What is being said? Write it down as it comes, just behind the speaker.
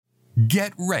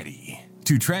Get ready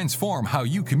to transform how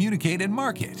you communicate and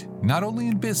market, not only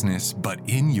in business, but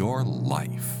in your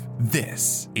life.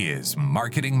 This is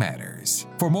Marketing Matters.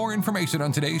 For more information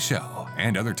on today's show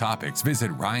and other topics,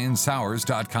 visit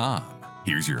RyanSowers.com.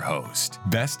 Here's your host,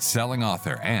 best-selling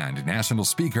author and national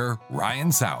speaker,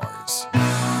 Ryan Sowers.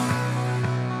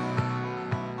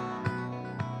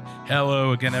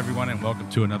 Hello again, everyone, and welcome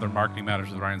to another Marketing Matters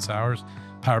with Ryan Sowers,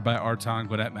 powered by Arton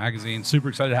Gwinnett Magazine. Super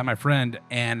excited to have my friend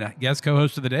and guest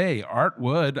co-host of the day, Art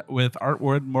Wood with Art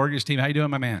Wood Mortgage Team. How you doing,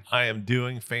 my man? I am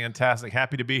doing fantastic.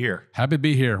 Happy to be here. Happy to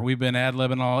be here. We've been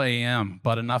ad-libbing all AM,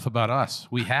 but enough about us.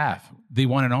 We have the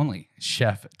one and only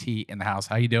Chef T in the house.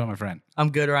 How you doing, my friend? I'm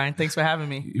good, Ryan. Thanks for having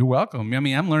me. You're welcome. I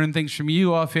mean, I'm learning things from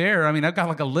you off air. I mean, I've got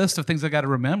like a list of things I got to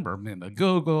remember. I mean, the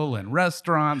Google and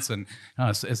restaurants, and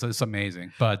it's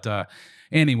amazing. But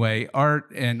anyway,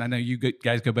 Art, and I know you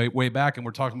guys go way back, and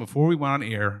we're talking before we went on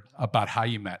air about how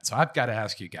you met. So I've got to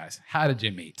ask you guys, how did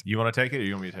you meet? You want to take it or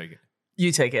you want me to take it?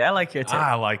 You take it. I like your take.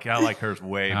 I like hers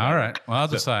way better. All right. Well, I'll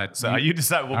decide. So you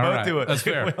decide. We'll both do it. That's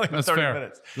fair. We only have That's 30 fair.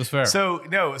 minutes. That's fair. So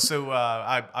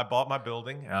I bought my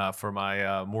building for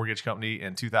my mortgage company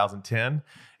in 2010.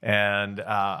 And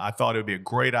I thought it would be a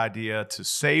great idea to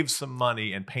save some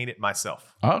money and paint it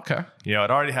myself. Okay. You know, I'd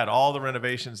already had all the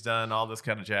renovations done, all this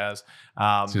kind of jazz.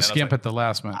 So you skimp at the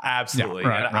last minute. Absolutely.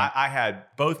 Yeah, right. I had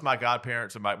both my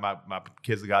godparents and my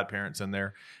kids, the godparents in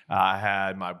there. I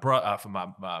had my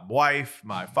wife,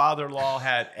 my father-in-law,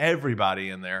 had everybody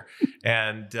in there.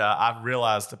 And I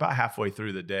realized about halfway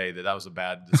through the day that was a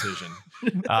bad decision.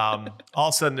 All of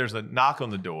a sudden, there's a knock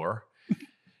on the door.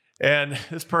 And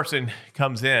this person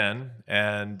comes in,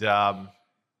 and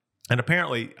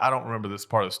apparently, I don't remember this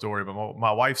part of the story, but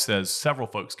my wife says several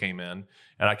folks came in,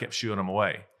 and I kept shooing them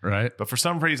away. Right. But for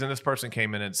some reason, this person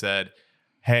came in and said,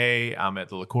 "Hey, I'm at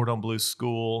the Le Cordon Bleu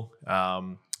School.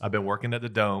 I've been working at the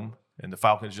Dome, and the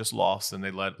Falcons just lost, and they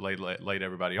laid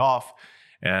everybody off.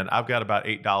 And I've got about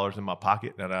 $8 in my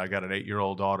pocket, and I got an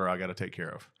 8-year-old daughter I got to take care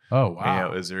of. Oh, wow. You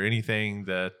know, is there anything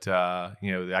that that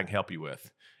I can help you with?"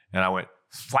 And I went,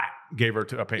 flat, gave her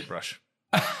a paintbrush.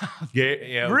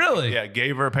 Really? Yeah,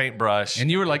 gave her a paintbrush. And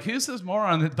you were like, "Who's this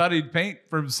moron that thought he'd paint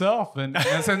for himself?" And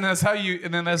that's how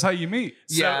you meet.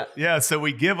 So I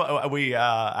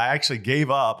actually gave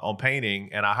up on painting,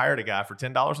 and I hired a guy for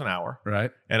 $10 an hour.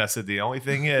 Right. And I said, the only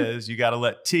thing is you got to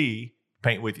let T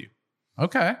paint with you.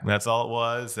 Okay. And that's all it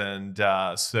was. And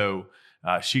so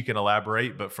she can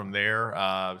elaborate, but from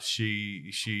there,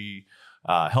 she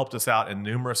helped us out in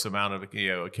numerous amount of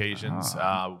occasions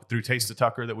through Taste of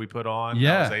Tucker that we put on.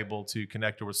 Yeah. I was able to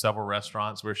connect her with several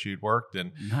restaurants where she'd worked,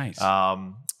 and nice.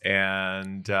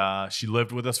 And she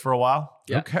lived with us for a while.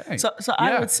 Yeah. Okay. So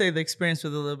I would say the experience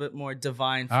was a little bit more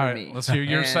divine for me. Let's hear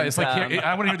your side. It's like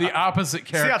I want to hear the opposite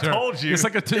character. See, I told you. It's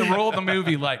like a role in the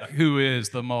movie, like, who is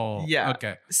the mole? Yeah.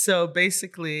 Okay. So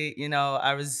basically,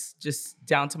 I was just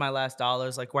down to my last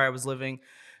dollars, like where I was living.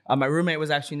 My roommate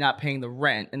was actually not paying the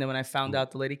rent. And then when I found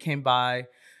out, the lady came by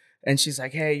and she's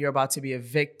like, "Hey, you're about to be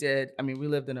evicted." I mean, we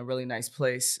lived in a really nice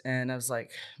place. And I was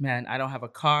like, man, I don't have a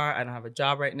car. I don't have a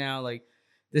job right now. Like,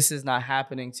 this is not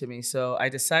happening to me. So I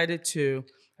decided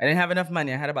I didn't have enough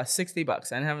money. I had about $60. I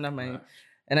didn't have enough money. Right.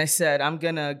 And I said, I'm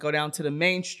going to go down to the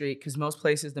main street, because most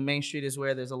places, the main street is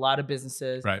where there's a lot of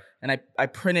businesses. Right. And I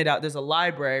printed out, there's a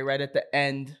library right at the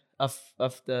end of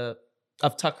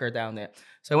Tucker down there.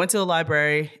 So I went to the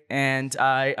library and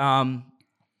I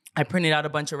printed out a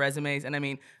bunch of resumes. And I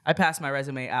mean, I passed my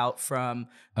resume out from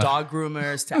dog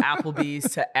groomers to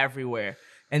Applebee's to everywhere.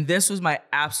 And this was my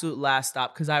absolute last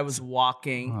stop, because I was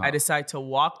walking. I decided to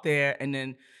walk there and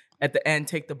then at the end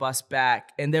take the bus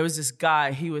back. And there was this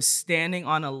guy, he was standing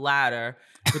on a ladder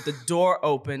with the door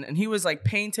open, and he was like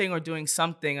painting or doing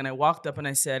something. And I walked up and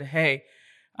I said, "Hey,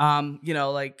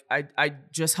 I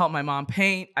just helped my mom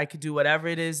paint. I could do whatever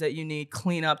it is that you need,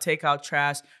 clean up, take out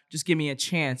trash. Just give me a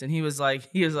chance." And he was like,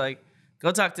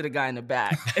 "Go talk to the guy in the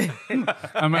back."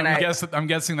 I'm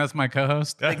guessing that's my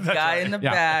co-host. The guy in the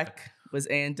back was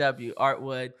A&W, Art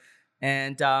Wood.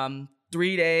 And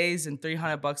 3 days and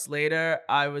 $300 later,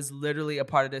 I was literally a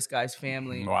part of this guy's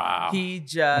family. Wow. He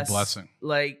just a blessing.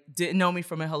 Didn't know me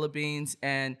from a hill of beans.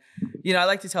 And, I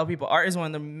like to tell people Art is one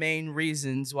of the main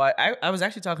reasons why I was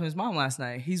actually talking to his mom last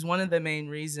night. He's one of the main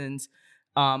reasons,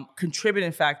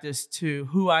 contributing factors to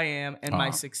who I am and my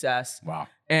success. Wow.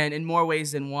 And in more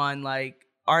ways than one, like,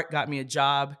 Art got me a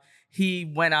job. He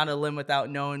went out on a limb without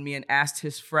knowing me and asked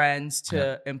his friends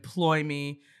to employ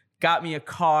me. Got me a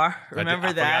car.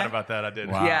 Remember that? I forgot about that. I did.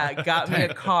 Wow. Yeah, got me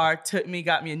a car,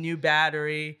 got me a new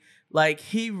battery. Like,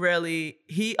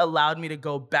 he allowed me to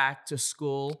go back to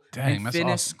school and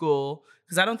finish school.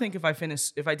 because I don't think if I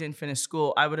didn't finish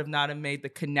school, I would have not have made the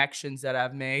connections that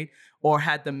I've made or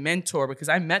had the mentor, because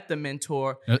I met the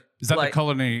mentor. Is that like, the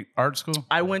Culinary Art School?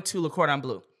 I went to Le Cordon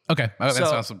Bleu. Okay. That's So-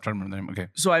 awesome. I'm trying to remember the name.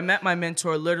 Okay. So I met my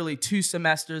mentor literally 2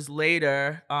 semesters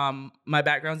later. My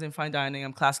background's in fine dining.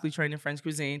 I'm classically trained in French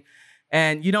cuisine.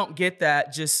 And you don't get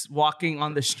that just walking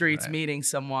on the streets, Right. meeting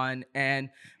someone.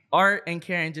 And Art and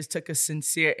Karen just took a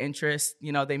sincere interest.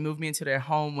 You know, they moved me into their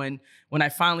home when I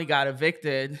finally got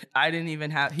evicted. I didn't even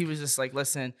have, he was just like,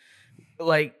 listen,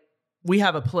 like, we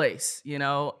have a place, you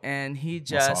know, and he That's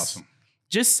just, awesome.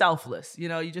 just selfless. You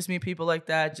know, you just meet people like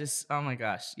that. Just, oh my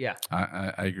gosh. Yeah.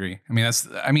 I agree.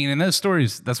 I mean, in those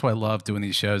stories, that's why I love doing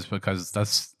these shows, because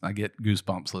I get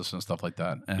goosebumps listening to stuff like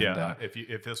that. And,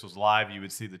 if this was live, you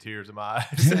would see the tears in my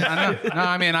eyes. I know. No,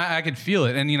 I mean, I could feel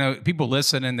it. And, you know, people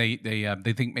listen and they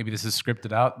think maybe this is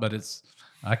scripted out, but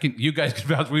you guys can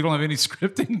vouch, we don't have any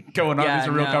scripting going on. Yeah, These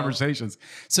are real no. conversations.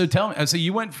 So tell me, so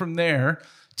you went from there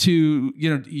to, you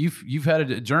know, you've had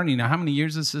a journey now. How many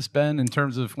years has this been in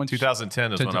terms of when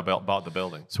 2010 is when I bought the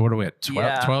building. So what are we at? 12,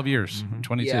 Yeah. 12 years,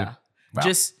 22. Yeah. Wow.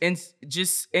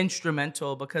 Just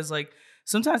instrumental, because like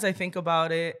sometimes I think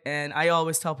about it and I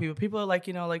always tell people are like,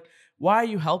 you know, like, why are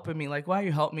you helping me? Like, why are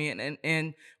you helping me?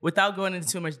 And without going into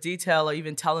too much detail or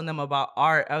even telling them about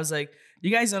art, I was like, you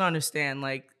guys don't understand.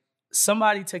 Like,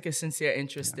 somebody took a sincere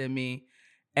interest in me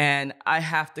and I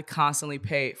have to constantly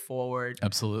pay it forward.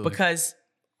 Absolutely. Because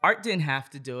Art didn't have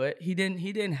to do it. He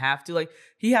didn't have to. Like,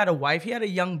 he had a wife, he had a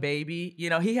young baby.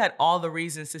 You know, he had all the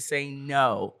reasons to say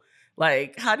no.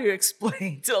 Like, how do you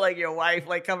explain to like your wife,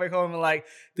 like coming home and like,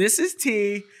 this is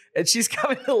T and she's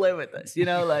coming to live with us, you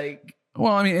know, like.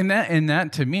 Well, I mean, and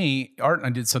that to me, Art and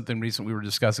I did something recent. We were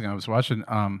discussing. I was watching.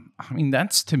 I mean,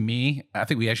 that's to me. I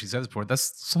think we actually said this before.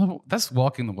 That's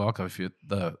walking the walk of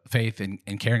the faith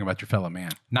and caring about your fellow man.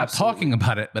 Not Absolutely. talking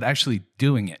about it, but actually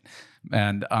doing it.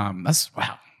 And that's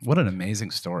wow. What an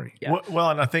amazing story. Yeah. Well,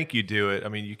 and I think you do it. I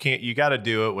mean, you got to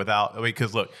do it without,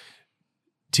 because look,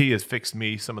 T has fixed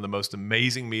me some of the most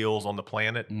amazing meals on the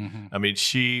planet. Mm-hmm. I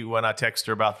mean, when I text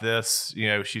her about this, you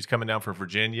know, she's coming down from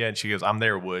Virginia and she goes, I'm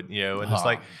there, Wood, you know, and it's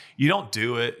like, you don't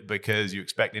do it because you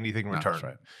expect anything in return. That's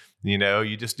right. You know,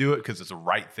 you just do it because it's the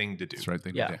right thing to do. That's the right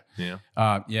thing Yeah. to do.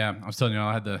 Yeah. Yeah, I was telling you,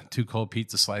 I had the 2 cold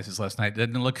pizza slices last night.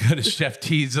 Didn't look good as Chef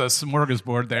T's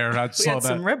smorgasbord there. I We saw had that.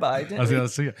 some ribeye, didn't I was we? going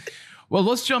to see it. Well,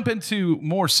 let's jump into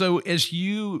more. So,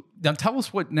 now tell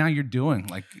us what now you're doing,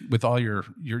 like with all your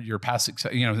past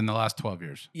success, you know, in the last 12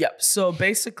 years. Yep. So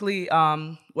basically,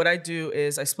 what I do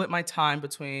is I split my time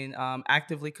between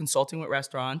actively consulting with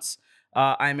restaurants.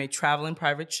 I'm a traveling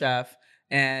private chef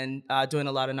and doing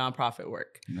a lot of nonprofit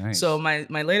work. Nice. So my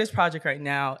latest project right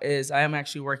now is I am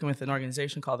actually working with an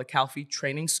organization called the Calfee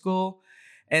Training School.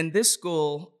 And this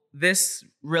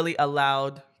really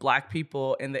allowed Black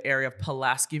people in the area of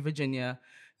Pulaski, Virginia,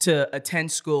 to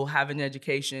attend school, have an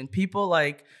education. People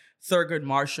like Thurgood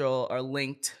Marshall are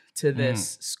linked to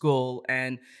this school,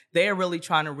 and they are really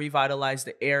trying to revitalize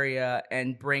the area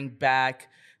and bring back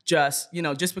just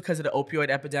because of the opioid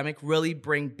epidemic, really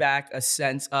bring back a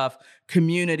sense of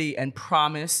community and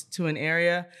promise to an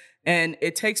area. And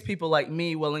it takes people like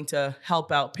me willing to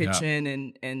help out, pitch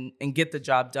in, and get the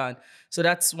job done. So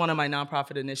that's one of my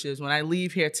nonprofit initiatives. When I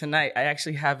leave here tonight, I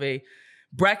actually have a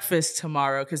breakfast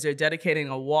tomorrow because they're dedicating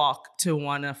a walk to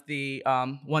one of the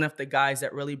guys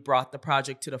that really brought the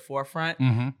project to the forefront.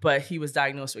 Mm-hmm. But he was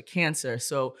diagnosed with cancer.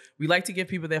 So we like to give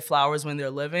people their flowers when they're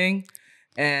living.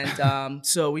 And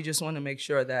so we just want to make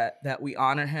sure that we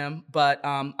honor him. But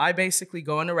I basically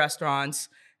go into restaurants,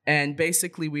 and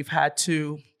basically I've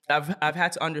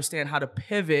had to understand how to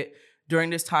pivot during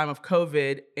this time of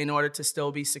COVID in order to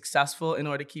still be successful, in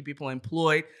order to keep people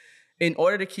employed, in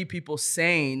order to keep people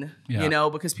sane,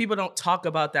 because people don't talk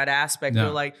about that aspect. No.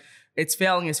 They're like, it's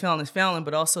failing,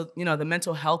 but also, the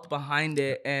mental health behind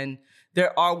it. And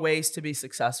there are ways to be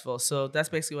successful. So that's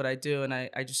basically what I do. And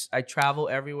I travel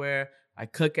everywhere. I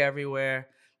cook everywhere.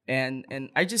 And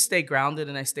I just stay grounded,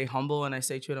 and I stay humble, and I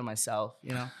stay true to myself,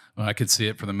 Well, I could see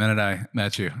it from the minute I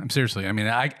met you. I'm seriously. I mean,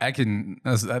 I can.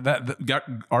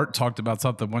 Art talked about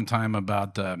something one time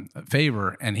about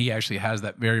favor, and he actually has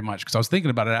that very much. Because I was thinking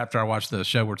about it after I watched the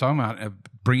show we're talking about,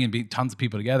 bringing tons of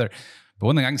people together. But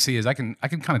one thing I can see is I can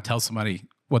kind of tell somebody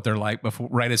what they're like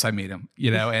right as I meet them,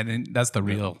 and that's the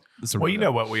real. Well, you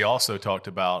know what we also talked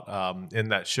about in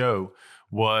that show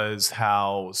was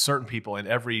how certain people in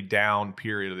every down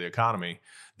period of the economy,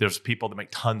 there's people that make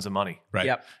tons of money. Right.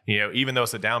 Yep. Even though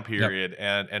it's a down period.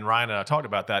 Yep. And Ryan and I talked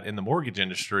about that in the mortgage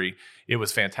industry. It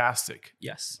was fantastic.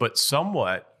 Yes. But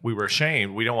somewhat we were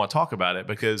ashamed. We don't want to talk about it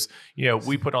because,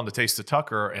 we put on the Taste of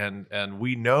Tucker and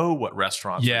we know what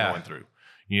restaurants are going through.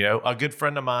 You know, a good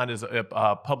friend of mine is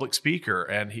a public speaker,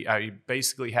 and he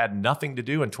basically had nothing to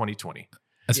do in 2020.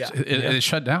 It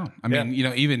shut down. I mean, you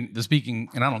know, even the speaking,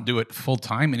 and I don't do it full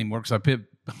time anymore because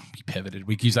we pivoted.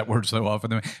 We use that word so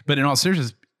often. But in all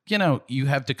seriousness, you know, you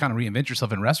have to kind of reinvent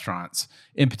yourself in restaurants.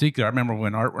 In particular, I remember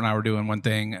when Art and I were doing one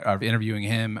thing of interviewing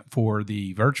him for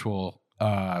the virtual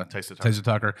Taste of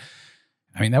Tucker.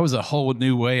 I mean, that was a whole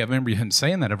new way. I remember him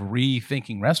saying that, of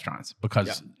rethinking restaurants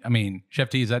because, I mean, Chef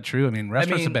T, is that true? I mean,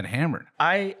 restaurants have been hammered.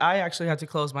 I actually had to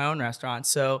close my own restaurant.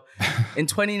 So in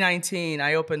 2019,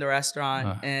 I opened a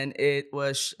restaurant and it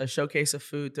was a showcase of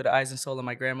food through the eyes and soul of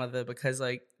my grandmother because,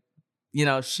 like, you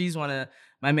know, she's one of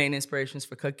my main inspirations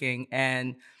for cooking.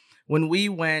 And when we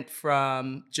went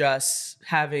from just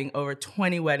having over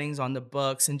 20 weddings on the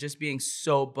books and just being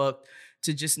so booked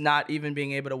to just not even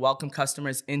being able to welcome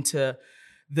customers into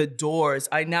the doors,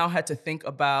 I now had to think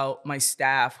about my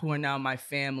staff who are now my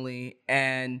family.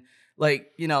 And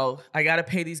like, you know, I got to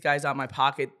pay these guys out of my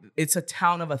pocket. It's a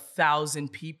town of 1,000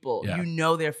 people. Yeah. You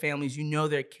know their families, you know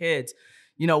their kids.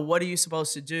 You know, what are you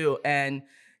supposed to do? And,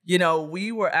 you know,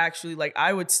 we were actually like,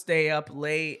 I would stay up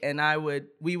late and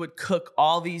we would cook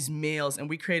all these meals, and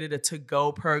we created a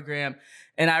to-go program.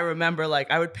 And I remember,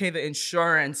 like, I would pay the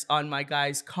insurance on my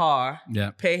guy's car,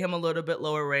 pay him a little bit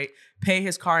lower rate, pay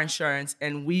his car insurance,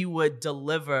 and we would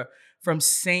deliver from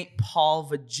St. Paul,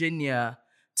 Virginia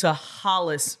to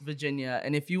Hollis, Virginia.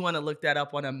 And if you want to look that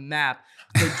up on a map,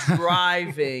 the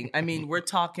driving, I mean, we're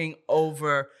talking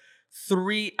over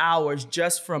 3 hours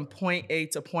just from point A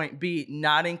to point B,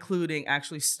 not including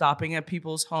actually stopping at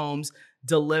people's homes,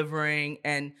 delivering.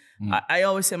 And I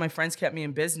always say my friends kept me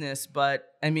in business, but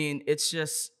I mean, it's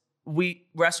just,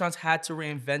 restaurants had to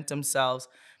reinvent themselves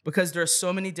because there's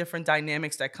so many different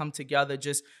dynamics that come together.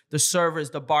 Just the servers,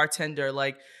 the bartender.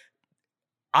 Like,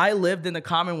 I lived in the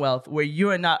Commonwealth where you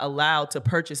are not allowed to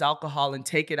purchase alcohol and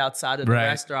take it outside of the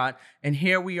restaurant. And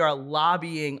here we are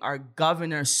lobbying our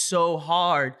governor so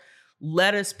hard.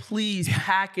 Let us please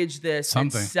package this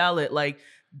and sell it. Like,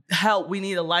 help, we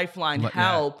need a lifeline,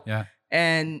 help.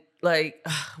 And like,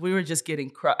 we were just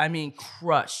getting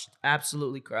crushed,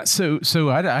 absolutely crushed. So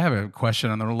I have a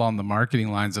question along the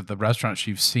marketing lines of the restaurants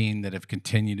you've seen that have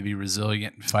continued to be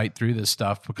resilient and fight through this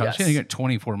stuff, because you get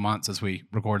 24 months as we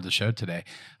record the show today.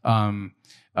 You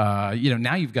know,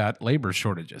 now you've got labor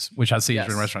shortages, which I see in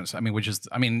restaurants. I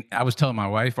mean, I was telling my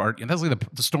wife, Art, and that's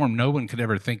like the storm no one could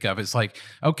ever think of. It's like,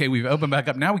 okay, we've opened back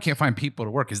up. Now we can't find people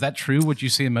to work. Is that true, what you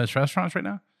see in most restaurants right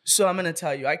now? So I'm going to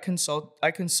tell you, I consult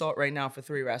right now for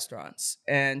 3 restaurants,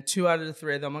 and 2 out of the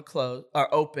 3 of them are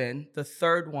open. The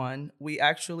third one, we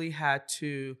actually had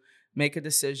to make a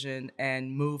decision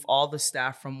and move all the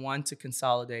staff from one to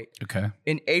consolidate. Okay.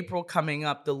 In April coming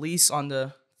up, the lease on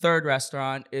the third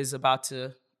restaurant is about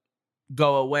to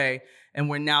go away, and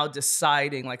we're now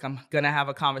deciding, like, I'm going to have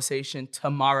a conversation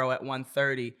tomorrow at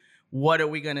 1:30. What are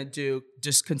we going to do?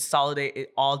 Just consolidate it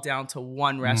all down to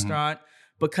one restaurant.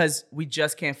 Because we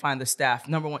just can't find the staff.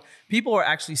 Number one, people are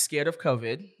actually scared of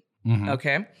COVID,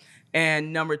 okay?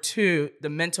 And number 2, the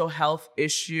mental health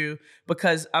issue,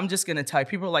 because I'm just gonna tell you,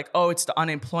 people are like, oh, it's the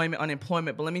unemployment.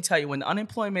 But let me tell you, when the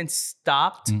unemployment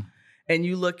stopped and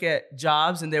you look at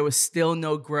jobs and there was still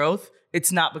no growth,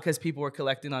 it's not because people were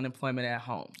collecting unemployment at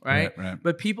home, right?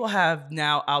 But people have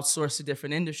now outsourced to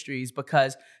different industries,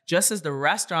 because just as the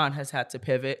restaurant has had to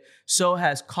pivot, so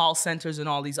has call centers and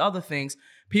all these other things.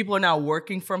 People are now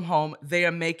working from home. They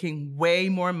are making way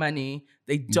more money.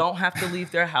 They don't have to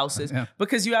leave their houses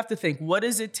because you have to think, what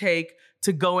does it take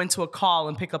to go into a call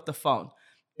and pick up the phone?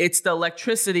 It's the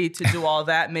electricity to do all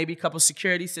that, maybe a couple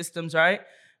security systems, right?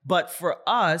 But for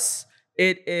us,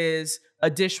 it is a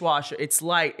dishwasher, it's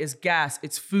light, it's gas,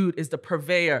 it's food, it's the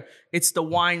purveyor, it's the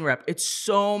wine rep. It's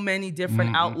so many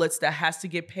different outlets that has to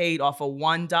get paid off of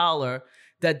 $1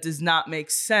 that does not make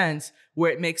sense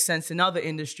where it makes sense in other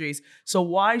industries. So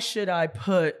why should I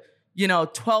put,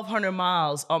 1,200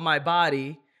 miles on my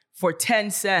body for 10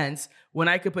 cents when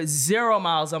I could put 0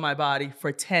 miles on my body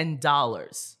for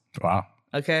 $10? Wow.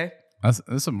 Okay.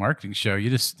 That's a marketing show. You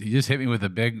just hit me with a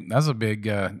big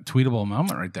tweetable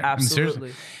moment right there. Absolutely.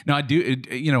 I mean, no, I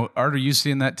do. Art, are you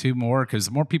seeing that too more? Because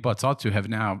the more people I talk to have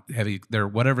now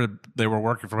whatever they were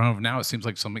working from home. Now it seems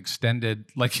like some extended,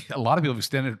 like a lot of people have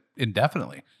extended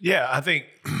indefinitely. Yeah, I think.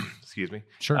 Excuse me.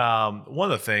 Sure.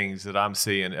 One of the things that I'm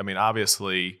seeing, I mean,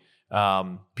 obviously,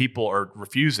 people are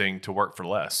refusing to work for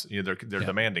less. They're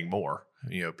demanding more.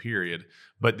 Period.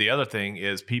 But the other thing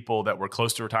is, people that were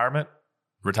close to retirement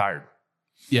retired.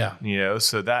 Yeah.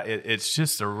 So that it's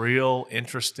just a real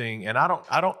interesting, and I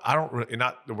don't really,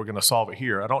 not that we're going to solve it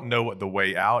here. I don't know what the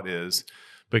way out is,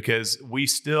 because we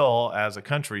still, as a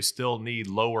country, still need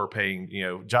lower paying,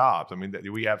 jobs. I mean,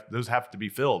 those have to be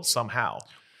filled somehow.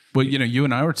 Well, you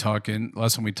and I were talking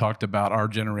last time we talked about our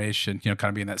generation, kind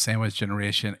of being that sandwich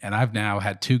generation. And I've now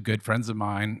had two good friends of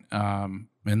mine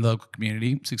in the local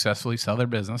community successfully sell their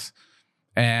business.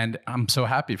 And I'm so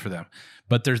happy for them.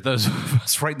 But there's those of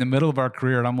us right in the middle of our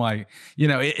career. And I'm like,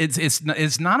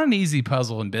 it's not an easy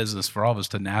puzzle in business for all of us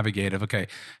to navigate of, okay,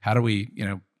 how do we,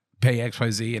 pay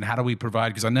XYZ and how do we provide?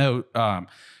 Because I know,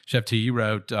 Chef T, you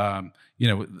wrote,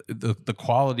 the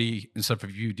quality and stuff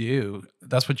if you do,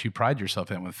 that's what you pride yourself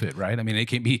in with food, right? I mean, it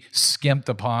can be skimped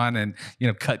upon and,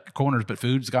 cut corners, but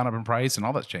food's gone up in price and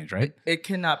all that's changed, right? It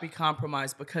cannot be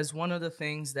compromised, because one of the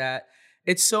things that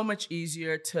it's so much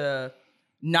easier to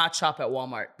not shop at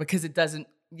Walmart because it doesn't,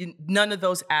 none of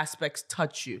those aspects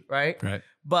touch you, right? Right.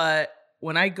 But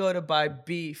when I go to buy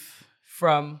beef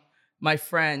from my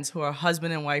friends who are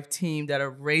husband and wife team that are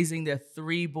raising their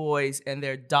 3 boys and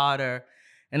their daughter,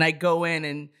 and I go in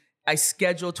and I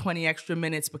schedule 20 extra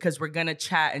minutes because we're going to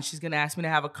chat and she's going to ask me to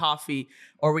have a coffee,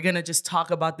 or we're going to just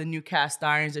talk about the new cast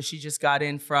irons that she just got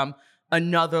in from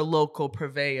another local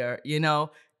purveyor.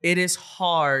 It is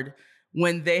hard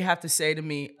when they have to say to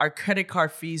me, our credit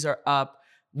card fees are up.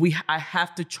 I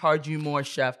have to charge you more,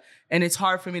 chef. And it's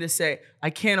hard for me to say, I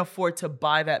can't afford to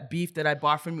buy that beef that I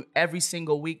bought from you every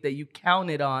single week that you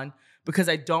counted on because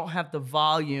I don't have the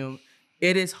volume.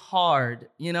 It is hard,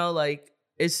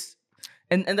 it's,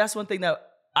 and that's one thing that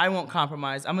I won't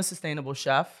compromise. I'm a sustainable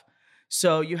chef.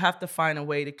 So you have to find a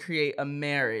way to create a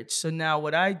marriage. So now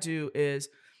what I do is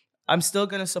I'm still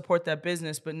going to support that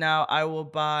business, but now I will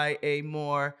buy a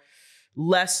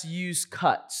less used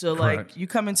cut. So Correct. You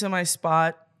come into my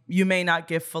spot, you may not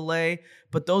get filet,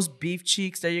 but those beef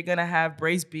cheeks that you're going to have,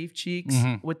 braised beef cheeks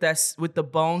with the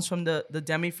bones from the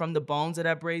demi from the bones that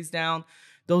I braised down,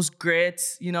 those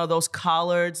grits, those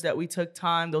collards that we took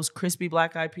time, those crispy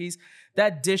black eyed peas,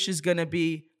 that dish is going to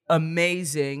be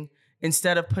amazing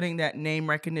instead of putting that name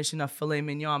recognition of filet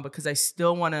mignon, because I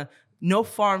still want to, no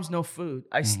farms, no food.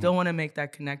 I still want to make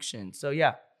that connection. So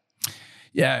yeah.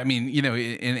 Yeah, I mean,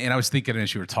 and I was thinking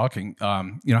as you were talking,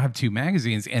 I have 2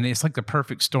 magazines, and it's like the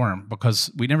perfect storm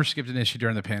because we never skipped an issue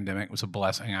during the pandemic. It was a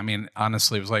blessing. I mean,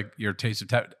 honestly, it was like your taste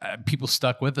of people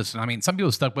stuck with us, and I mean, some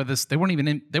people stuck with us. They weren't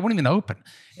even open,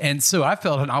 and so I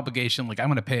felt an obligation, like I'm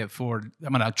going to pay it forward.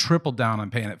 I'm going to triple down on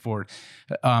paying it forward.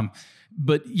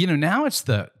 But now it's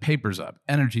the paper's up,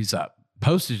 energy's up.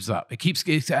 Postage is up. It keeps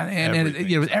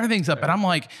everything's up. And I'm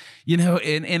like,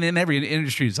 and in every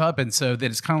industry is up. And so then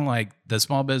it's kind of like the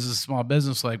small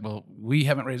business, like, well, we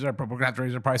haven't raised we're going to have to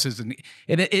raise our prices. And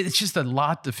it's just a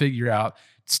lot to figure out,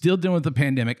 still dealing with the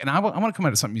pandemic. And I want to come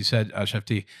out of something you said, Chef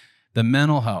T, the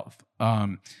mental health.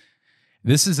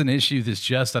 This is an issue that's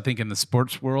just, I think, in the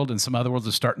sports world and some other worlds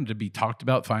is starting to be talked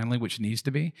about finally, which needs to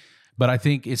be. But I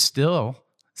think it's still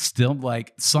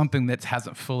like something that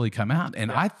hasn't fully come out.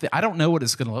 And I don't know what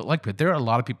it's going to look like, but there are a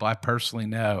lot of people I personally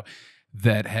know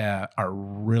that are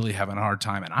really having a hard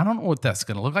time. And I don't know what that's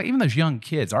going to look like. Even those young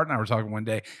kids, Art and I were talking one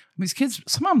day, I mean, these kids,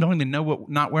 some of them don't even know what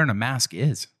not wearing a mask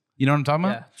is. You know what I'm talking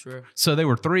about? Yeah, true. So they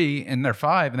were 3 and they're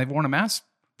 5 and they've worn a mask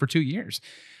for 2 years.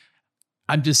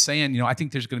 I'm just saying, I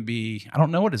think there's going to be, I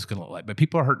don't know what it's going to look like, but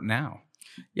people are hurting now.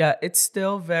 Yeah, it's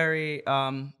still very,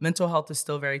 mental health is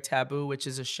still very taboo, which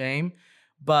is a shame.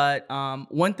 But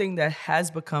one thing that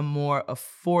has become more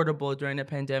affordable during the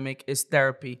pandemic is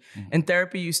therapy. And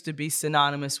therapy used to be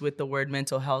synonymous with the word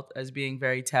mental health as being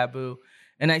very taboo.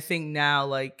 And I think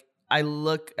now, I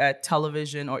look at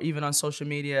television or even on social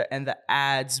media and the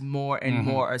ads more and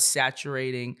more are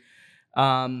saturating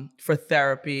for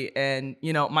therapy. And,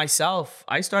 myself,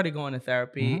 I started going to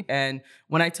therapy. And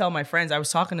when I tell my friends, I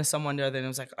was talking to someone the other day and I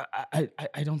was like,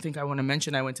 I don't think I want to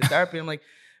mention I went to therapy. I'm like,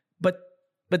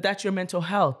 but that's your mental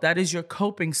health. That is your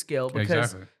coping skill,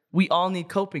 because we all need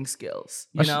coping skills,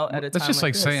 at a time That's just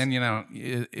like this. saying,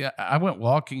 I went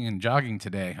walking and jogging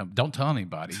today. Don't tell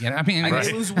anybody. I mean, I need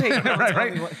to lose weight.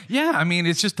 right. Yeah, I mean,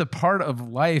 it's just a part of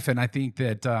life. And I think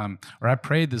that, or I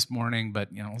prayed this morning, but,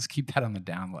 let's keep that on the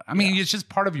down low. I mean, it's just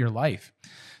part of your life.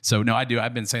 So, no, I do.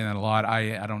 I've been saying that a lot.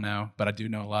 I don't know, but I do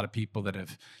know a lot of people that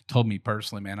have told me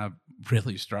personally, man, I'm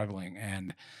really struggling.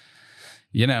 And,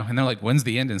 and they're like, when's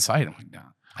the end in sight? I'm like, no.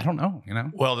 I don't know,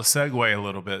 Well, to segue a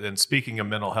little bit, and speaking of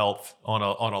mental health on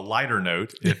a lighter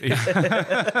note,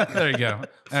 there you go.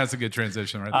 That's a good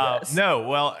transition right there. No,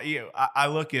 well, I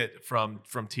look at from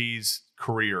T's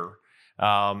career,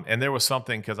 and there was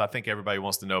something, because I think everybody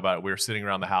wants to know about it. We were sitting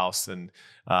around the house and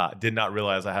did not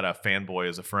realize I had a fanboy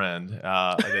as a friend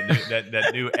that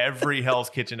knew every Hell's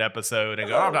Kitchen episode and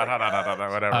go,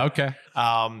 whatever. Okay.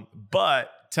 But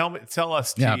Tell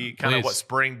us, Yeah, T, kind of what please.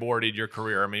 springboarded your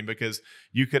career. I mean, because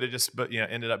you could have just,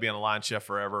 ended up being a line chef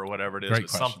forever or whatever it is.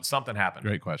 Great but question. something happened.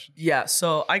 Great question. Yeah,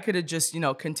 so I could have just,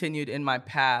 continued in my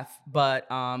path, but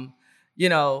I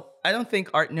don't think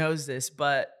Art knows this,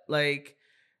 but like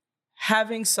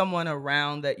having someone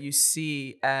around that you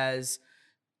see as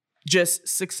just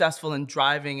successful and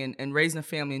driving and raising a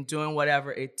family and doing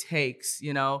whatever it takes,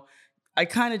 I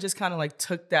kind of like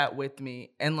took that with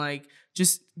me and like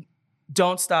just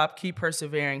don't stop, keep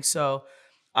persevering. So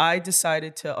I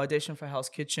decided to audition for Hell's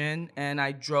Kitchen, and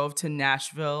I drove to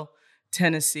Nashville,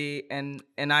 Tennessee, and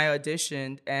I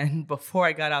auditioned. And before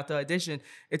I got out the audition,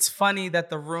 it's funny that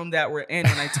the room that we're in,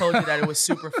 when I told you that it was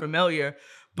super familiar,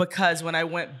 because when I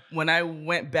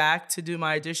went back to do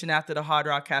my audition after the Hard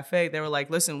Rock Cafe, they were like,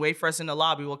 "Listen, wait for us in the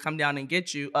lobby. We'll come down and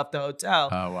get you up the hotel."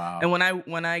 Oh, wow. And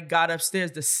when I got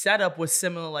upstairs, the setup was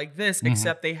similar like this,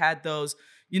 except they had those,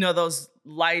 those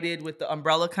lighted with the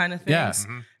umbrella kind of things. Yeah.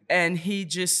 Mm-hmm. And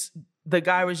the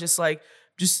guy was just like,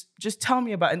 just tell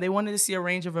me about it. And they wanted to see a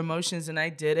range of emotions, and I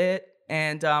did it.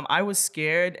 And I was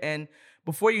scared. And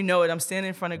before you know it, I'm standing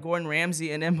in front of Gordon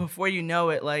Ramsay. And then before you know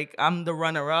it, like I'm the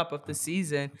runner-up of the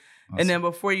season. And then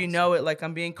before you know it, like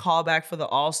I'm being called back for the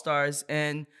All-Stars.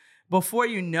 And before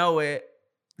you know it,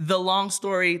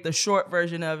 the short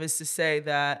version of it is to say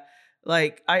that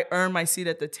like I earned my seat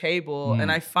at the table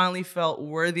and I finally felt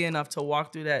worthy enough to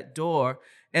walk through that door.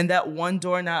 And that one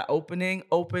door not opening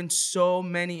opened so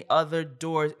many other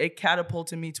doors. It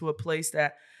catapulted me to a place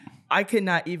that I could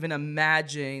not even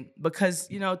imagine, because,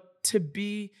 to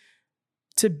be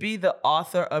the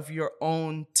author of your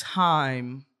own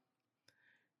time,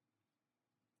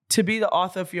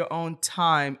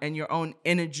 and your own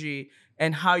energy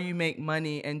and how you make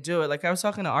money and do it. Like I was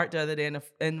talking to Art the other day,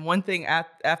 and one thing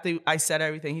after I said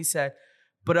everything, he said,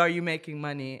 "But are you making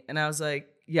money?" And I was like,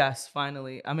 yes,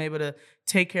 finally. I'm able to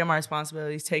take care of my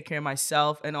responsibilities, take care of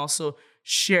myself, and also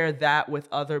share that with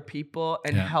other people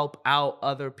and help out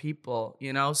other people,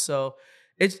 So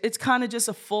it's kind of just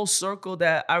a full circle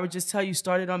that I would just tell you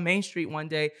started on Main Street one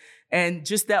day. And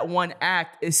just that one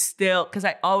act is still, because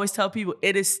I always tell people,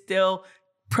 it is still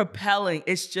propelling.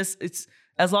 It's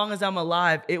as long as I'm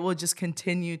alive, it will just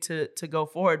continue to go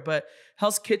forward. But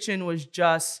Hell's Kitchen was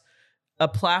just a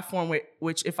platform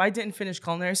which if I didn't finish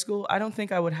culinary school, I don't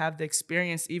think I would have the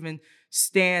experience to even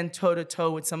stand toe-to-toe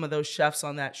with some of those chefs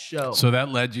on that show. So that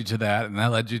led you to that, and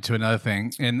that led you to another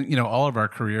thing. And, all of our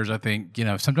careers, I think,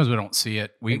 sometimes we don't see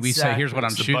it. We say, here's what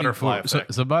I'm shooting for. So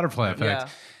it's a butterfly effect.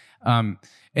 Yeah.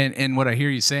 And what I hear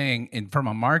you saying, and from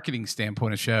a marketing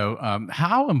standpoint of show,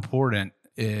 how important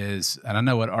is, and I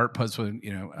know what Art puts when,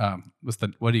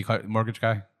 what do you call it, mortgage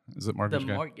guy? Is it mortgage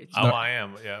guy? Mortgage. Oh, I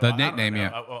am. Yeah. The nickname,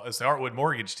 yeah. Well, it's the Artwood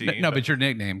Mortgage Team. No, but your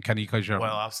nickname, can you call your?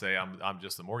 Well, I'll say I'm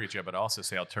just the mortgage guy, but I also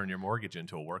say I'll turn your mortgage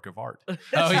into a work of art. Oh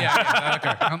yeah.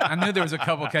 Okay. I knew there was a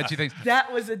couple catchy things.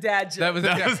 That was a dad joke.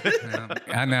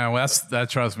 I know. That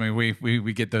trust me,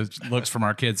 we get those looks from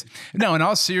our kids. No, in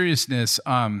all seriousness,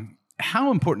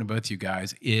 how important to both you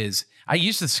guys is, I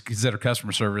used to consider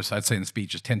customer service, I'd say in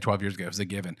speeches 10, 12 years ago, as a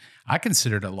given. I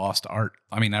consider it a lost art.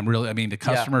 I mean, the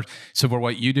customers. Yeah. So for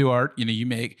what you do, Art, you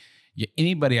make,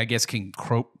 anybody, I guess, can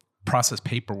process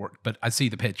paperwork, but I see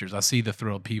the pictures, I see the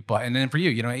thrilled people. And then for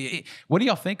you, what do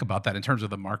y'all think about that in terms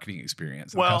of the marketing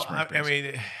experience? Well, I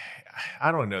mean,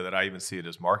 I don't know that I even see it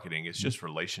as marketing. It's just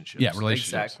relationships. Yeah,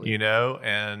 relationships. Exactly.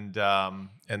 And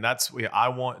that's I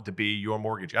want to be your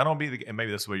mortgage. I don't be and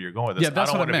maybe that's where you're going with this. Yeah, that's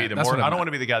I don't what want I to be meant. the I don't want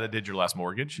to be the guy that did your last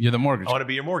mortgage. You're the mortgage. I want to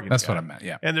be your mortgage. That's guy. what I meant.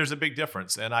 Yeah. And there's a big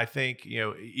difference. And I think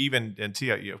even and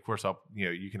Tia, of course,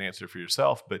 you can answer for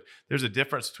yourself, but there's a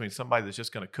difference between somebody that's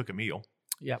just going to cook a meal.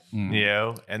 Yep.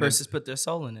 And versus put their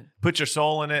soul in it. Put your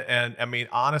soul in it. And I mean,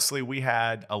 honestly, we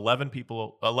had 11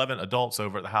 adults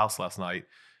over at the house last night.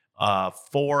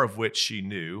 4 of which she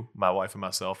knew, my wife and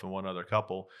myself and one other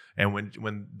couple. And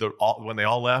when they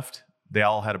all left, they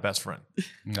all had a best friend.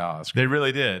 Oh, they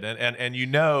really did.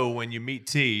 And when you meet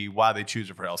T, why they choose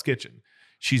her for Hell's Kitchen.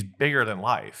 She's bigger than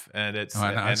life, and it's.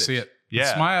 I see it. Yeah,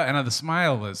 the smile, and the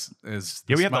smile is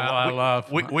the we have smile I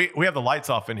love. We have the lights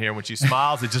off in here. When she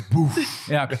smiles, it just poof.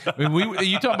 Yeah,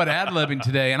 you talk about ad-libbing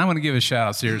today, and I want to give a shout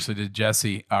out seriously to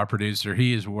Jesse, our producer.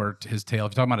 He has worked his tail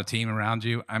off. If you're talking about a team around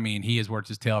you, I mean, he has worked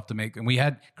his tail off to make. And we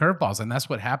had curveballs, and that's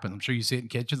what happens. I'm sure you see it in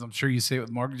kitchens. I'm sure you see it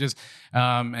with mortgages.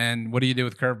 And what do you do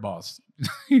with curveballs?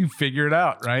 you figure it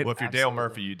out, right? Well, if you're Dale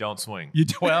Murphy, you don't swing. You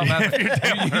well,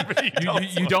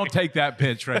 If you don't take that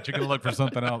pitch, right? You're going to look for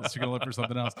something else. You're going to look for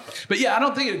something else. But yeah, I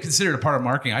don't think it's considered a part of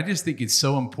marketing. I just think it's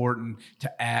so important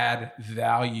to add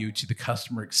value to the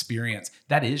customer experience.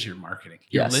 That is your marketing.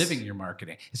 You're living your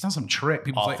marketing. It's not some trick.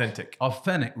 People Authentic.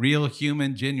 Authentic, real,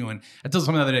 human, genuine. I told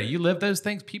someone the other day, you live those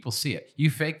things, people see it. You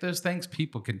fake those things,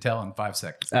 people can tell in 5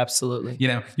 seconds. Absolutely. They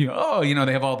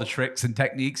have all the tricks and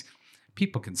techniques.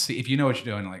 People can see if you know what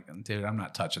you're doing. Like, dude, I'm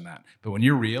not touching that. But when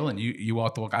you're real and you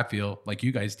walk the walk, I feel like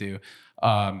you guys do.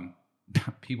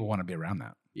 People want to be around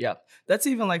that. Yeah, that's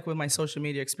even like with my social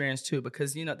media experience too,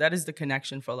 because that is the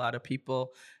connection for a lot of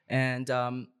people, and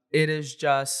it is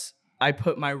just I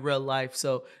put my real life.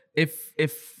 So if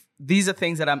these are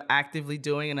things that I'm actively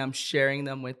doing and I'm sharing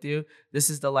them with you, this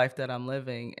is the life that I'm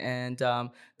living, and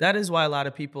that is why a lot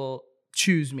of people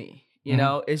choose me.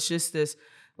 It's just this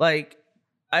like.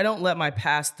 I don't let my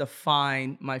past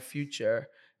define my future,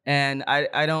 and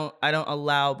I don't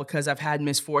allow, because I've had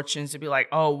misfortunes, to be like,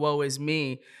 oh, woe is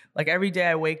me. Like every day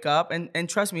I wake up, and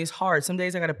trust me, it's hard. Some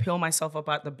days I got to peel myself up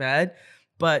out the bed,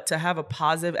 but to have a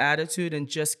positive attitude and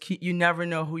just you never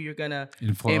know who you're gonna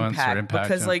impact.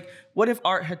 Because like, what if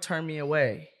art had turned me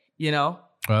away?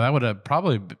 Well, that would have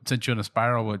probably sent you in a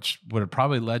spiral, which would have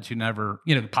probably led you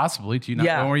possibly to you not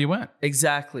knowing where you went.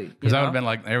 Exactly. Because that would have been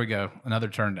like, there we go, another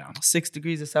turn down. 6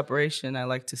 degrees of separation, I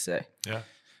like to say. Yeah.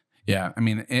 Yeah. I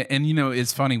mean, and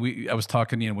it's funny. I was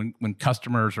talking, when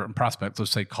customers or prospects,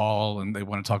 let's say, call and they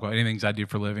want to talk about anything I do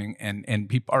for a living, and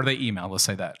people, or they email, let's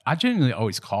say that. I genuinely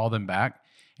always call them back.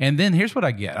 And then here's what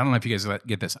I get. I don't know if you guys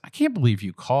get this. I can't believe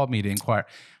you called me to inquire.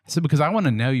 I said, because I want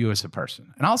to know you as a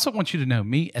person. And I also want you to know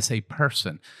me as a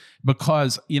person.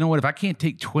 Because you know what? If I can't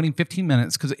take 20, 15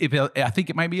 minutes, because I think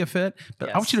it might be a fit, but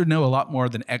I want you to know a lot more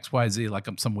than X, Y, Z, like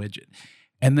I'm some widget.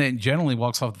 And then generally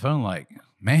walks off the phone like,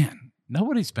 man,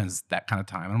 nobody spends that kind of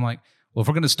time. And I'm like, well, if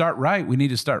we're going to start right, we need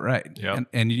to start right. Yep.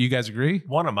 And you guys agree?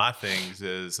 One of my things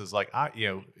is like,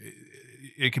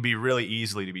 it could be really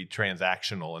easily to be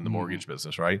transactional in the mortgage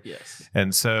business, right? Yes.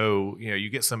 And so, you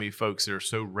get some of these folks that are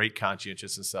so rate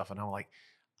conscientious and stuff. And I'm like,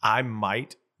 I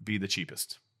might be the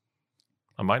cheapest.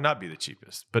 I might not be the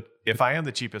cheapest. But if I am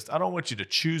the cheapest, I don't want you to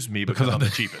choose me because I'm the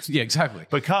cheapest. Yeah, exactly.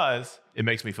 Because it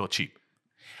makes me feel cheap.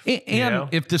 And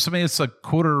if there's somebody that's a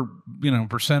quarter,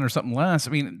 percent or something less,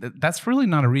 I mean, that's really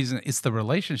not a reason. It's the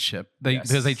relationship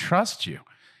because they trust you.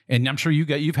 And I'm sure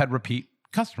you've had repeat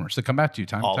customers that come back to you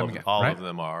time and time again. All of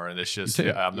them are, and it's just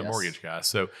I'm the mortgage guy.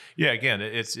 So again,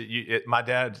 my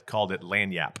dad called it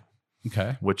lanyap,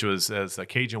 which was, as a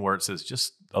Cajun word says,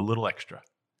 just a little extra.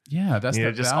 Yeah, that's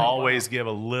just value. Always give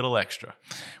a little extra.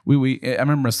 I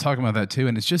remember us talking about that too,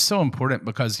 and it's just so important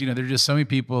because there's just so many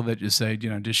people that just say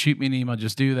just shoot me an email,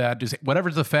 just do that, just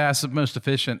whatever's the fastest, most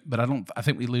efficient. But I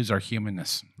think we lose our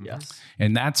humanness. Yes,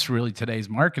 and that's really today's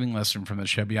marketing lesson from the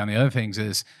show. Beyond the other things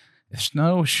is. There's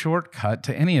no shortcut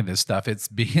to any of this stuff. It's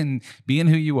being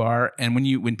who you are, and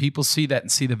when people see that and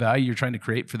see the value you're trying to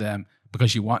create for them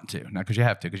because you want to, not because you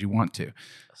have to, because you want to.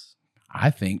 Yes. I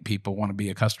think people want to be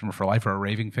a customer for life or a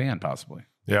raving fan, possibly.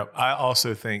 Yeah, I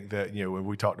also think that when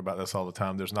we talked about this all the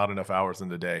time, there's not enough hours in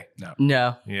the day.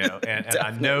 No. And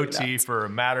I know T for a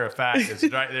matter of fact, it's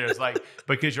right there. It's like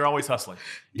because you're always hustling.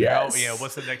 Yes.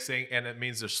 What's the next thing? And it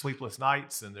means there's sleepless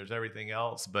nights and there's everything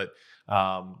else. But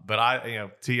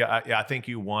T, I think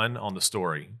you won on the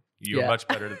story. You're much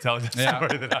better to tell the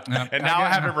story than I. Yeah. And now I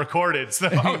have it recorded, so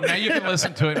now you can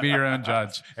listen to it and be your own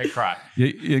judge and cry.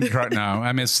 You can cry. No,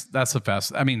 I mean that's the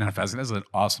fast. I mean not fast. That's an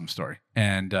awesome story,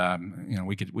 and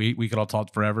we could all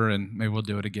talk forever, and maybe we'll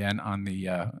do it again on the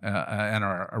in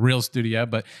our real studio.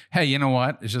 But hey, you know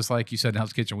what? It's just like you said in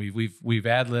Hell's Kitchen. We've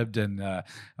ad-libbed and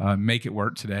make it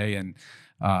work today, and.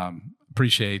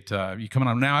 Appreciate you coming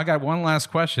on. Now I got one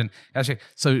last question. Actually,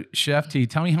 so Chef T,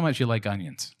 tell me how much you like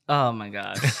onions. Oh my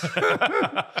gosh.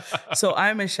 So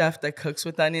I'm a chef that cooks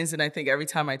with onions, and I think every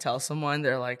time I tell someone,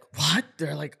 they're like, "What?"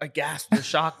 They're like aghast, they're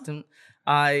shocked. And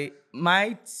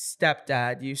my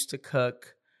stepdad used to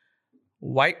cook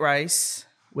white rice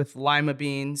with lima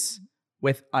beans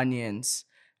with onions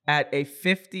at a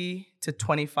 50 to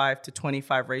 25 to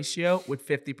 25 ratio, with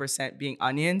 50% being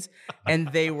onions, and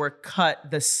they were cut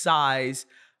the size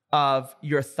of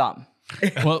your thumb.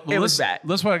 Well, it was bad.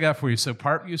 That's what I got for you. So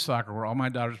Parkview Soccer, where all my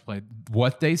daughters played,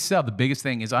 what they sell, the biggest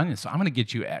thing is onions. So I'm going to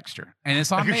get you extra, and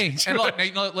it's on me. And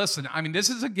look, listen, I mean, this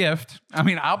is a gift. I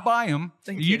mean, I'll buy them.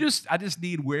 Thank you. I just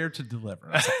need where to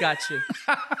deliver. Got you.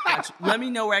 Let me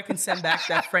know where I can send back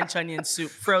that French onion soup,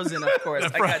 frozen, of course.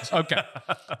 I got you.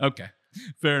 Okay.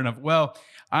 Fair enough. Well,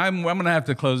 I'm going to have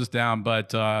to close this down,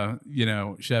 but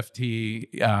Chef T,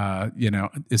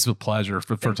 it's a pleasure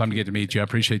for the first time to get to meet you. I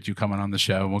appreciate you coming on the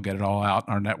show. We'll get it all out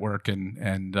in our network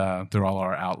and through all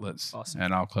our outlets. Awesome.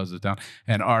 And I'll close it down.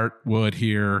 And Art Wood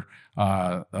here,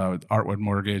 Artwood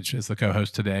Mortgage is the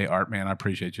co-host today. Art, man, I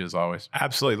appreciate you as always.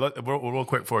 Absolutely. Real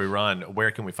quick before we run,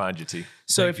 where can we find you, T?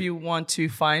 So if you want to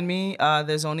find me,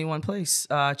 there's only one place.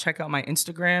 Check out my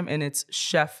Instagram, and it's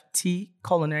Chef T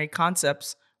Culinary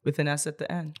Concepts with an S at the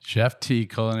end. Chef T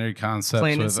Culinary Concepts.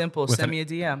 Plain and simple. Send me a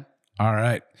DM. All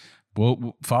right.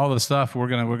 We'll follow the stuff. We're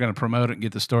gonna promote it and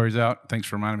get the stories out. Thanks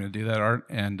for reminding me to do that, Art.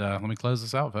 And let me close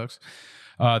this out, folks.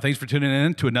 Thanks for tuning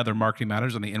in to another Marketing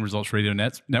Matters on the End Results Radio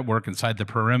Network inside the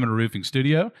Perimeter Roofing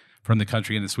Studio from the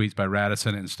Country and the Suites by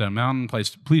Radisson and Stone Mountain.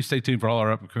 Please stay tuned for all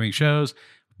our upcoming shows.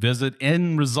 Visit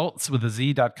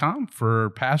endresultswithaz.com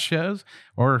for past shows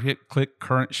or click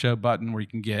current show button where you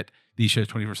can get these shows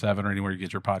 24/7 or anywhere you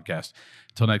get your podcast.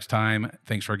 Until next time,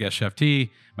 thanks for our guest, Chef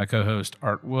T, my co-host,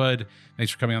 Art Wood.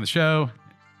 Thanks for coming on the show.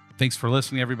 Thanks for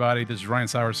listening, everybody. This is Ryan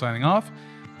Sauer signing off.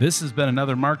 This has been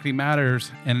another Marketing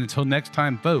Matters. And until next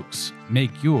time, folks,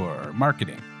 make your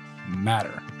marketing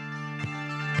matter.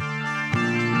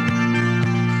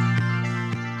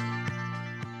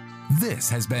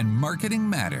 This has been Marketing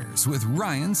Matters with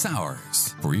Ryan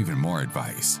Sauers. For even more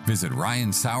advice, visit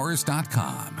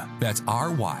ryansauers.com. That's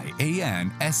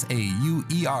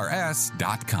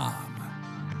RYANSAUERS.com.